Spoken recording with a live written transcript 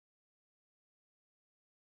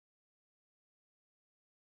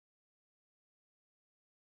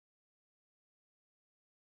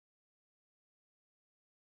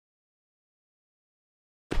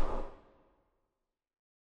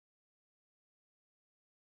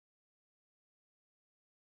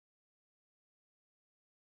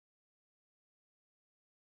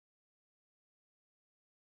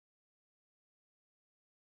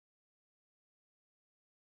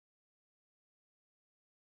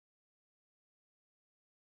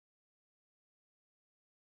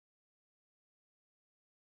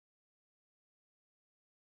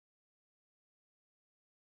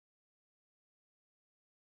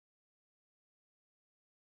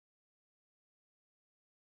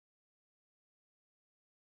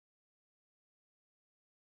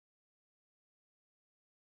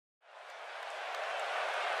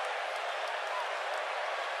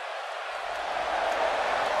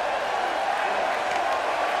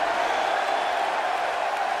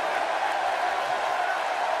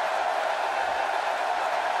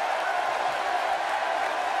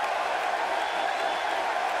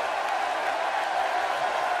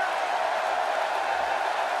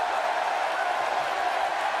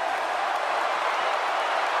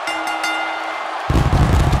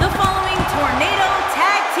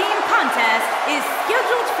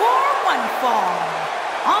fall.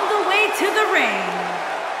 On the way to the ring,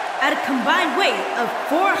 at a combined weight of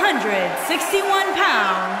 461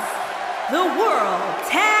 pounds, the World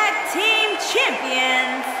Tag Team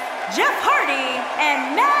Champions, Jeff Hardy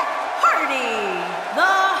and Matt Hardy,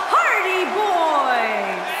 the Hardy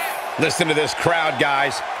Boys. Listen to this crowd,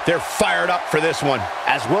 guys. They're fired up for this one.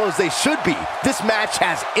 As well as they should be. This match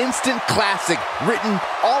has instant classic written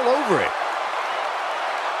all over it.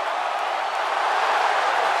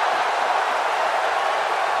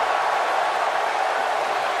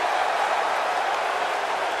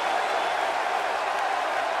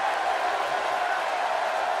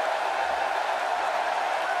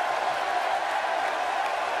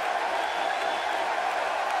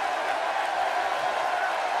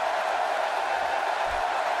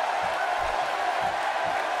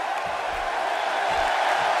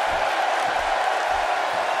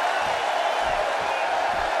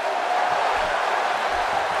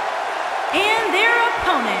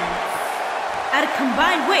 At a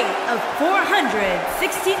combined weight of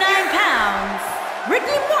 469 pounds,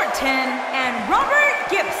 Ricky Morton and Robert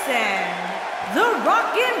Gibson, the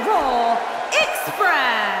Rock and Roll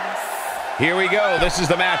Express. Here we go. This is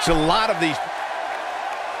the match. A lot of these...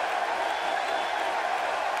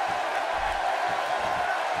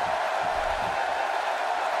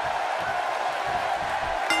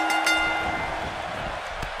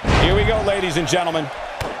 Here we go, ladies and gentlemen.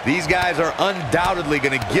 These guys are undoubtedly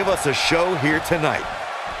going to give us a show here tonight.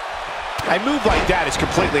 A move like that is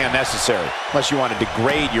completely unnecessary, unless you want to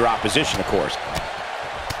degrade your opposition, of course.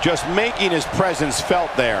 Just making his presence felt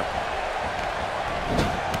there.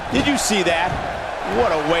 Did you see that? What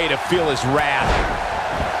a way to feel his wrath.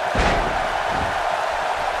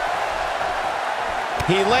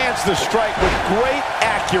 He lands the strike with great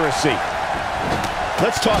accuracy.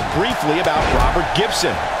 Let's talk briefly about Robert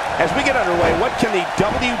Gibson. As we get underway, what can the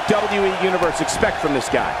WWE Universe expect from this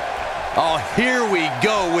guy? Oh, here we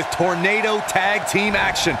go with Tornado Tag Team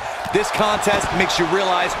action. This contest makes you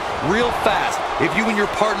realize real fast if you and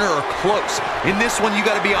your partner are close. In this one, you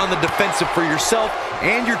got to be on the defensive for yourself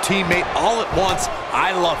and your teammate all at once.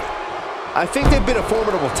 I love it. I think they've been a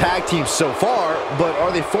formidable tag team so far, but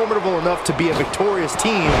are they formidable enough to be a victorious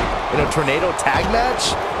team in a Tornado tag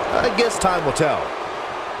match? I guess time will tell.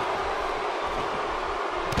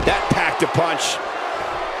 That packed a punch.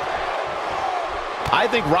 I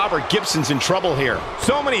think Robert Gibson's in trouble here.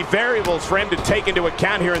 So many variables for him to take into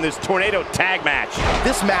account here in this Tornado tag match.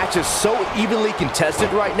 This match is so evenly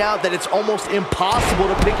contested right now that it's almost impossible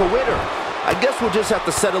to pick a winner. I guess we'll just have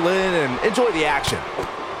to settle in and enjoy the action.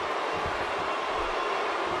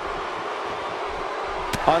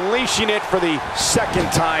 Unleashing it for the second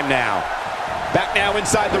time now. Back now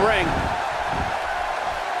inside the ring.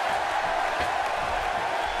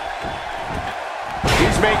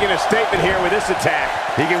 He's making a statement here with this attack.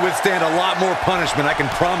 He can withstand a lot more punishment, I can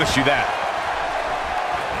promise you that.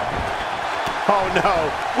 Oh no,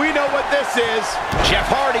 we know what this is. Jeff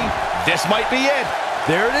Hardy, this might be it.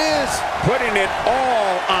 There it is. Putting it all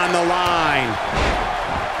on the line.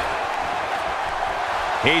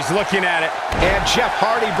 He's looking at it. And Jeff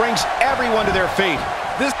Hardy brings everyone to their feet.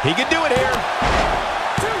 He can do it here.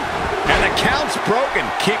 And the count's broken,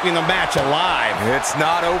 keeping the match alive. It's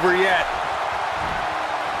not over yet.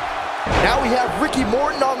 Now we have Ricky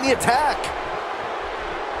Morton on the attack.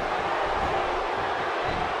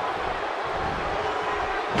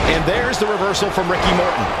 And there's the reversal from Ricky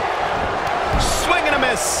Morton. Swing and a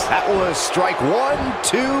miss. That was strike 1,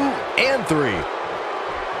 2, and 3.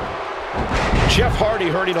 Jeff Hardy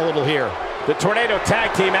hurting a little here. The Tornado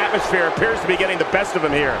tag team atmosphere appears to be getting the best of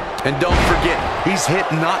him here. And don't forget, he's hit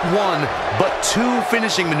not one, but 2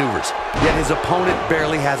 finishing maneuvers. Yet his opponent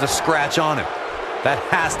barely has a scratch on him. That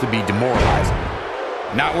has to be demoralizing.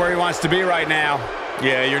 Not where he wants to be right now.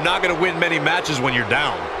 Yeah, you're not going to win many matches when you're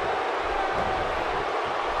down.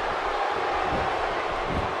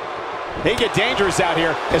 They get dangerous out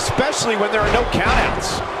here, especially when there are no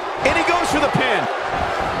countouts. And he goes for the pin.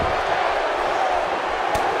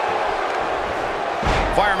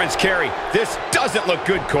 Fireman's carry. This doesn't look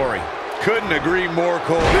good, Corey. Couldn't agree more,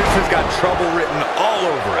 Cole. This has got trouble written all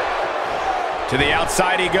over it. To the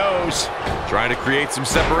outside he goes. Trying to create some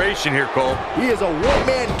separation here, Cole. He is a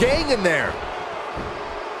one-man gang in there.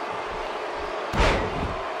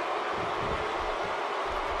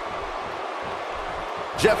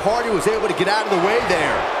 Jeff Hardy was able to get out of the way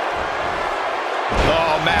there.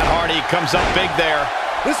 Oh, Matt Hardy comes up big there.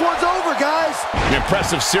 This one's over, guys. An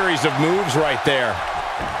impressive series of moves right there.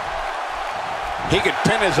 He could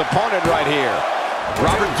pin his opponent right here.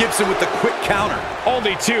 Robert Gibson with the quick counter.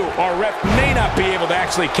 Only two. Our ref may not be able to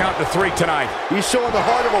actually count to three tonight. He's showing the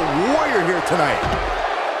heart of a warrior here tonight.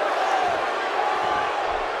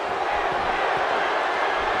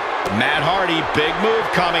 Matt Hardy, big move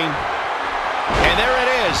coming. And there it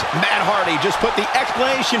is. Matt Hardy just put the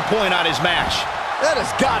exclamation point on his match. That has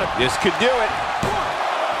got him. This could do it.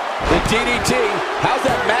 The DDT. How's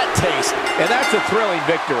that mat taste? And that's a thrilling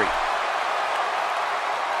victory.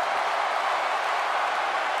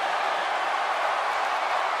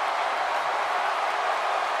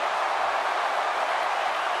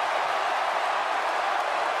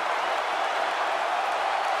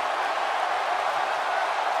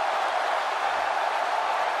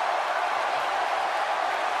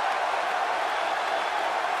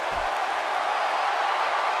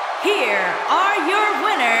 Here are your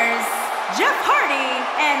winners, Jeff Hardy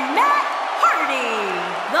and Matt Hardy,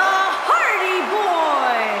 the Hardy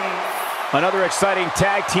Boys. Another exciting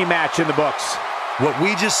tag team match in the books. What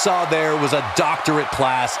we just saw there was a doctorate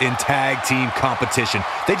class in tag team competition.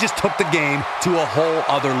 They just took the game to a whole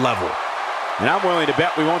other level. And I'm willing to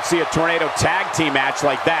bet we won't see a tornado tag team match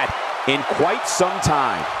like that in quite some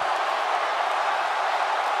time.